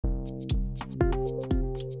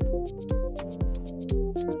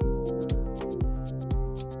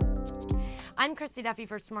I'm Christy Duffy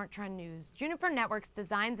for Smart Trend News. Juniper Networks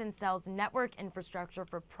designs and sells network infrastructure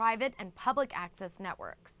for private and public access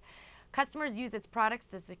networks. Customers use its products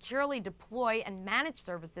to securely deploy and manage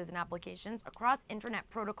services and applications across Internet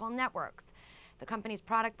Protocol networks. The company's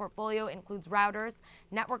product portfolio includes routers,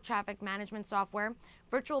 network traffic management software,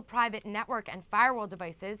 virtual private network and firewall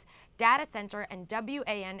devices, data center and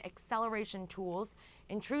WAN acceleration tools,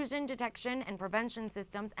 intrusion detection and prevention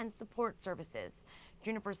systems, and support services.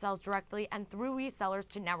 Juniper sells directly and through resellers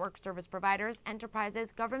to network service providers,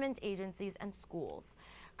 enterprises, government agencies, and schools.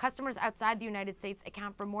 Customers outside the United States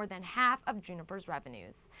account for more than half of Juniper's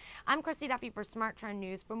revenues. I'm Christy Duffy for Smart Trend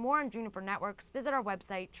News. For more on Juniper Networks, visit our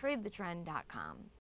website, tradethetrend.com.